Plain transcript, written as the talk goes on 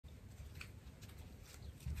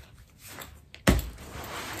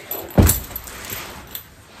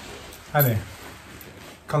Hi there,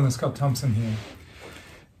 Colin Scott Thompson here.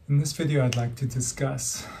 In this video I'd like to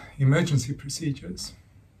discuss emergency procedures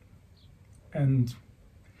and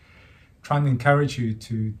try and encourage you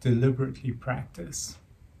to deliberately practice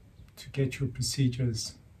to get your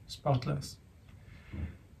procedures spotless.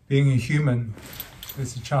 Being a human,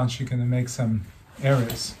 there's a chance you're going to make some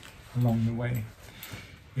errors along the way.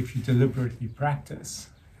 If you deliberately practice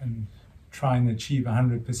and try and achieve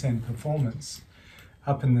 100% performance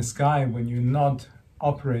up in the sky when you're not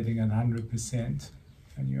operating at 100%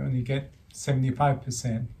 and you only get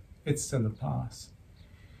 75%, it's still a pass.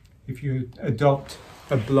 If you adopt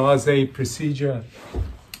a blasé procedure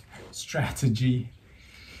strategy,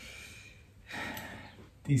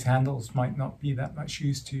 these handles might not be that much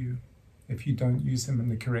use to you if you don't use them in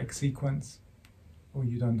the correct sequence or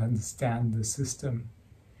you don't understand the system.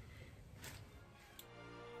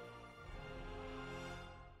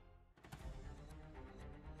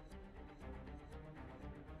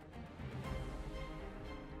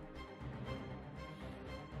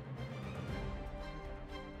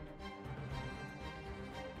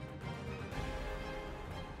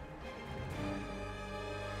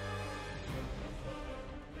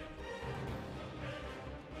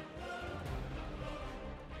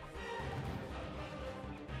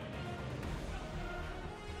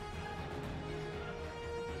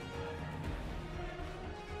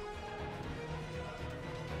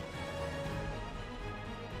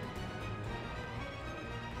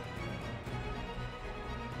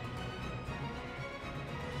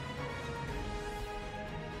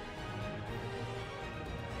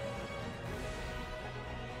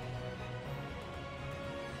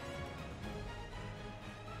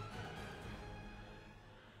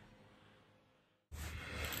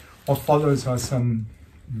 What follows are some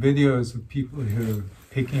videos of people who are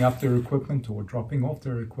picking up their equipment or dropping off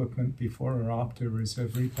their equipment before or after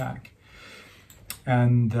reserve repack.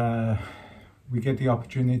 And we get the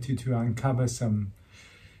opportunity to uncover some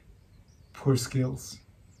poor skills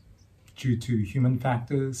due to human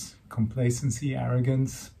factors, complacency,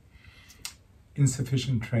 arrogance,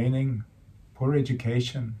 insufficient training, poor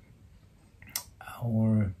education,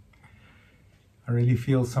 or I really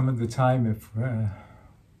feel some of the time if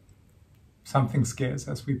something scares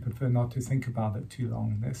us, we prefer not to think about it too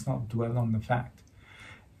long. Let's not dwell on the fact.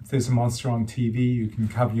 If there's a monster on TV, you can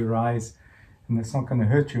cover your eyes and it's not going to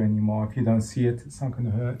hurt you anymore. If you don't see it, it's not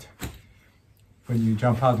going to hurt. When you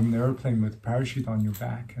jump out of an airplane with a parachute on your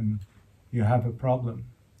back and you have a problem,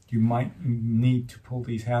 you might need to pull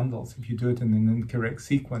these handles. If you do it in an incorrect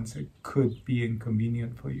sequence, it could be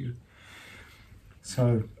inconvenient for you.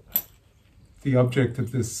 So the object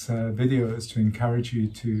of this video is to encourage you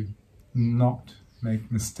to not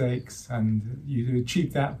make mistakes, and you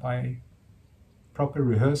achieve that by proper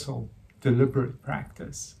rehearsal, deliberate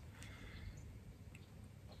practice.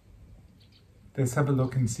 Let's have a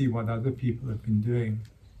look and see what other people have been doing,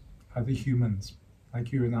 other humans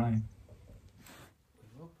like you and I.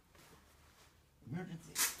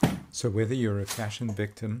 So whether you're a fashion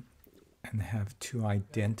victim and have two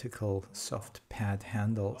identical soft pad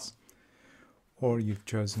handles, or you've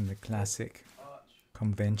chosen the classic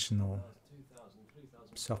conventional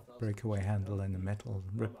soft breakaway handle and a metal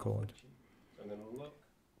ripcord,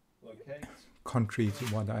 contrary to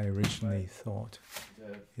what I originally thought,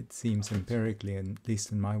 it seems empirically, and at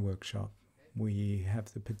least in my workshop, we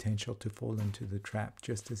have the potential to fall into the trap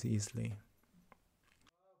just as easily.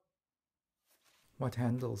 What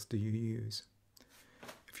handles do you use?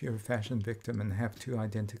 If you're a fashion victim and have two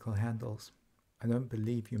identical handles, I don't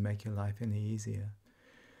believe you make your life any easier.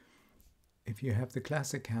 If you have the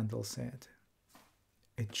classic handle set,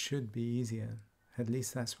 it should be easier. At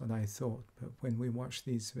least that's what I thought. But when we watch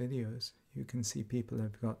these videos, you can see people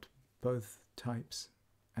have got both types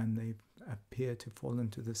and they appear to fall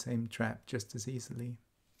into the same trap just as easily.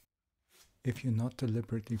 If you're not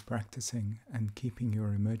deliberately practicing and keeping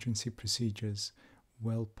your emergency procedures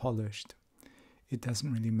well polished, it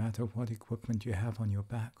doesn't really matter what equipment you have on your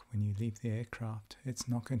back when you leave the aircraft. It's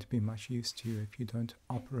not going to be much use to you if you don't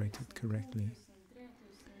operate it correctly.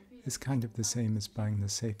 It's kind of the same as buying the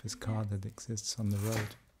safest car that exists on the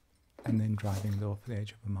road and then driving it off the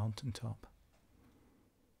edge of a mountaintop.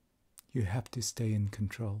 You have to stay in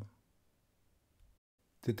control.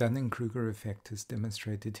 The Dunning-Kruger effect is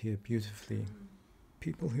demonstrated here beautifully.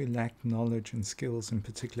 People who lack knowledge and skills in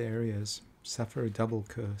particular areas suffer a double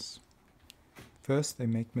curse. First, they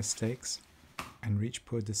make mistakes and reach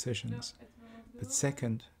poor decisions. But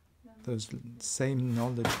second, those same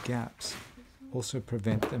knowledge gaps also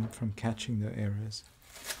prevent them from catching their errors.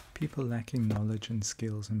 People lacking knowledge and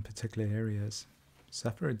skills in particular areas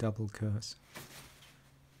suffer a double curse.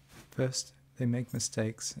 First, they make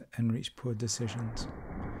mistakes and reach poor decisions.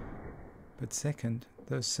 But second,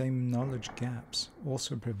 those same knowledge gaps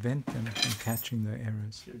also prevent them from catching their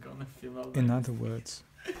errors. In other words,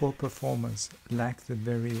 poor performers lack the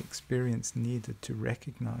very experience needed to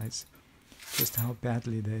recognize just how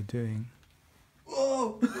badly they're doing.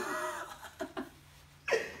 Whoa!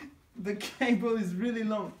 The cable is really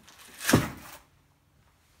long.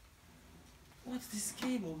 What's this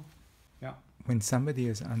cable? Yeah. When somebody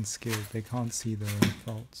is unskilled, they can't see their own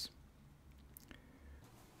faults.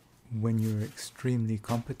 When you're extremely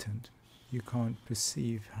competent, you can't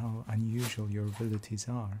perceive how unusual your abilities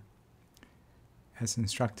are. As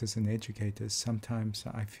instructors and educators, sometimes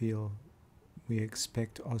I feel we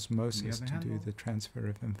expect osmosis to do the transfer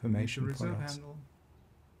of information for us. Handle.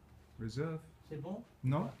 Reserve. C'est bon?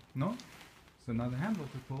 No, no. It's another handle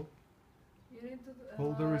to pull. You need to,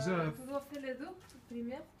 Pull the reserve. Tu dois faire les deux.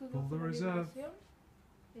 Première, tu dois Pull the faire la reserve. libération,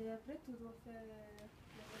 et après, tu dois faire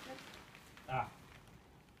le répète. Ah.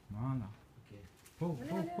 Voilà. Okay. Pull, Allez,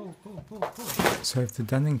 pull, allez. pull, pull, pull, pull. So if the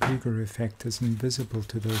Dunning-Kruger effect is invisible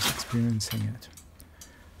to those experiencing it,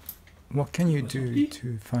 what can you do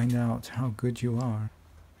to find out how good you are?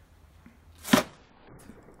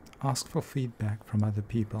 Ask for feedback from other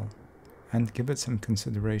people and give it some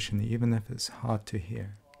consideration, even if it's hard to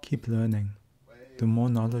hear. Keep learning. The more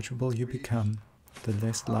knowledgeable you become, the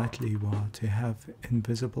less likely you are to have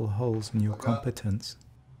invisible holes in your competence.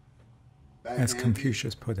 As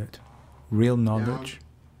Confucius put it, real knowledge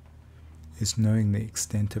is knowing the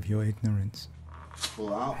extent of your ignorance.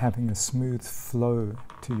 Having a smooth flow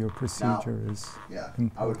to your procedure is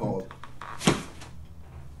important.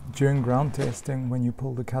 During ground testing, when you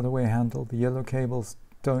pull the cutaway handle, the yellow cables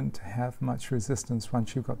don't have much resistance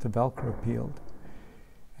once you've got the Velcro peeled.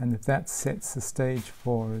 And if that sets the stage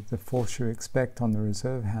for the force you expect on the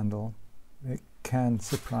reserve handle, it can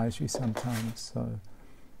surprise you sometimes. So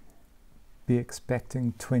be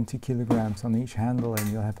expecting 20 kilograms on each handle and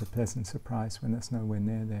you'll have a pleasant surprise when it's nowhere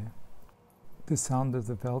near there. The sound of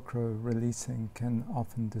the Velcro releasing can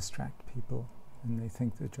often distract people and they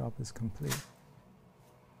think the job is complete.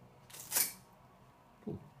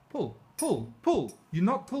 Pull, pull, pull, pull. You're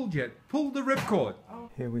not pulled yet. Pull the ripcord.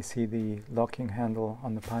 Here we see the locking handle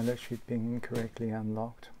on the pilot chute being incorrectly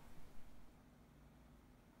unlocked.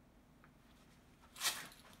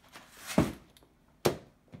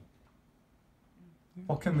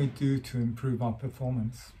 What can we do to improve our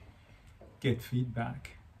performance? Get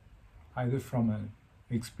feedback, either from an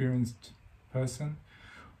experienced person,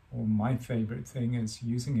 or my favorite thing is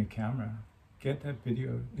using a camera. Get that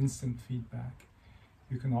video instant feedback.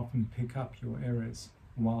 You can often pick up your errors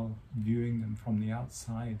while viewing them from the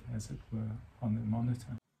outside, as it were, on the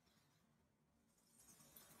monitor.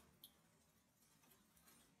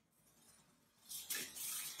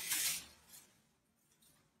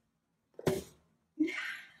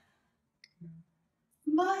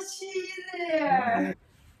 Machine!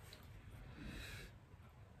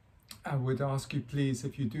 I would ask you, please,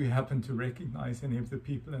 if you do happen to recognize any of the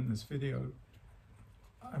people in this video,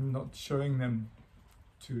 I'm not showing them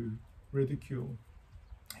to ridicule.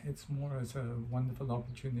 It's more as a wonderful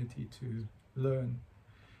opportunity to learn.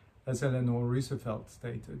 As Eleanor Roosevelt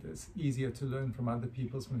stated, it's easier to learn from other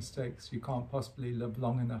people's mistakes. You can't possibly live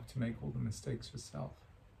long enough to make all the mistakes yourself.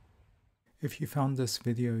 If you found this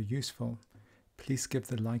video useful, please give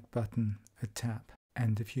the like button a tap.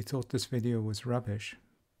 And if you thought this video was rubbish,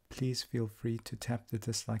 please feel free to tap the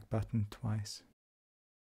dislike button twice.